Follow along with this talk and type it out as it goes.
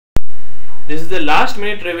This is the last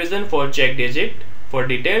minute revision for check digit. For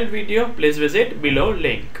detailed video, please visit below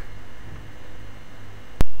link.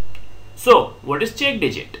 So, what is check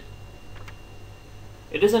digit?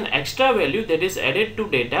 It is an extra value that is added to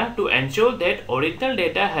data to ensure that original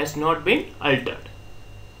data has not been altered.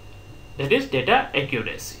 That is data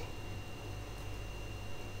accuracy.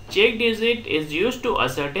 Check digit is used to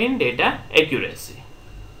ascertain data accuracy.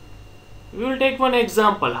 We will take one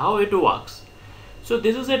example how it works. So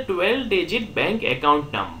this is a 12-digit bank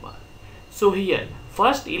account number. So here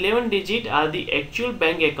first 11 digit are the actual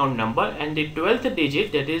bank account number and the 12th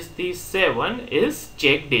digit, that is the 7, is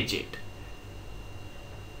check digit.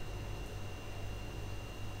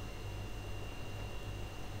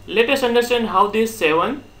 Let us understand how this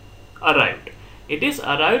 7 arrived. It is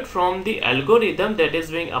arrived from the algorithm that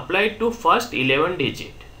is being applied to first 11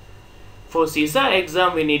 digit. For CISA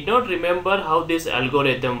exam, we need not remember how this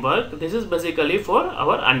algorithm works. This is basically for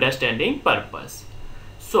our understanding purpose.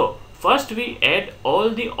 So first we add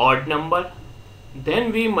all the odd number,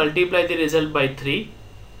 then we multiply the result by 3.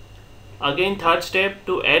 Again third step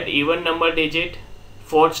to add even number digit,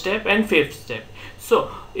 fourth step and fifth step.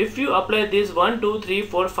 So if you apply this 1, 2, 3,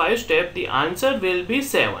 4, 5 step, the answer will be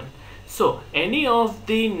 7. So any of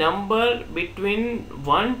the number between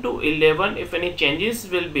 1 to 11, if any changes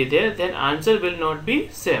will be there, then answer will not be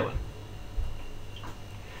 7.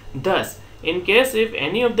 Thus, in case if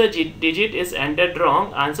any of the digit is entered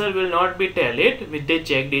wrong, answer will not be tallied with the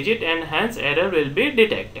check digit and hence error will be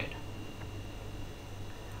detected.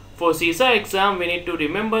 For CISA exam, we need to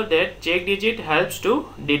remember that check digit helps to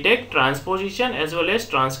detect transposition as well as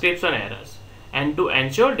transcription errors and to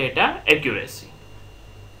ensure data accuracy.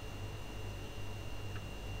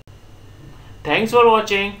 Thanks for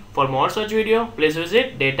watching. For more such video, please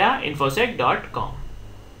visit datainfosec.com.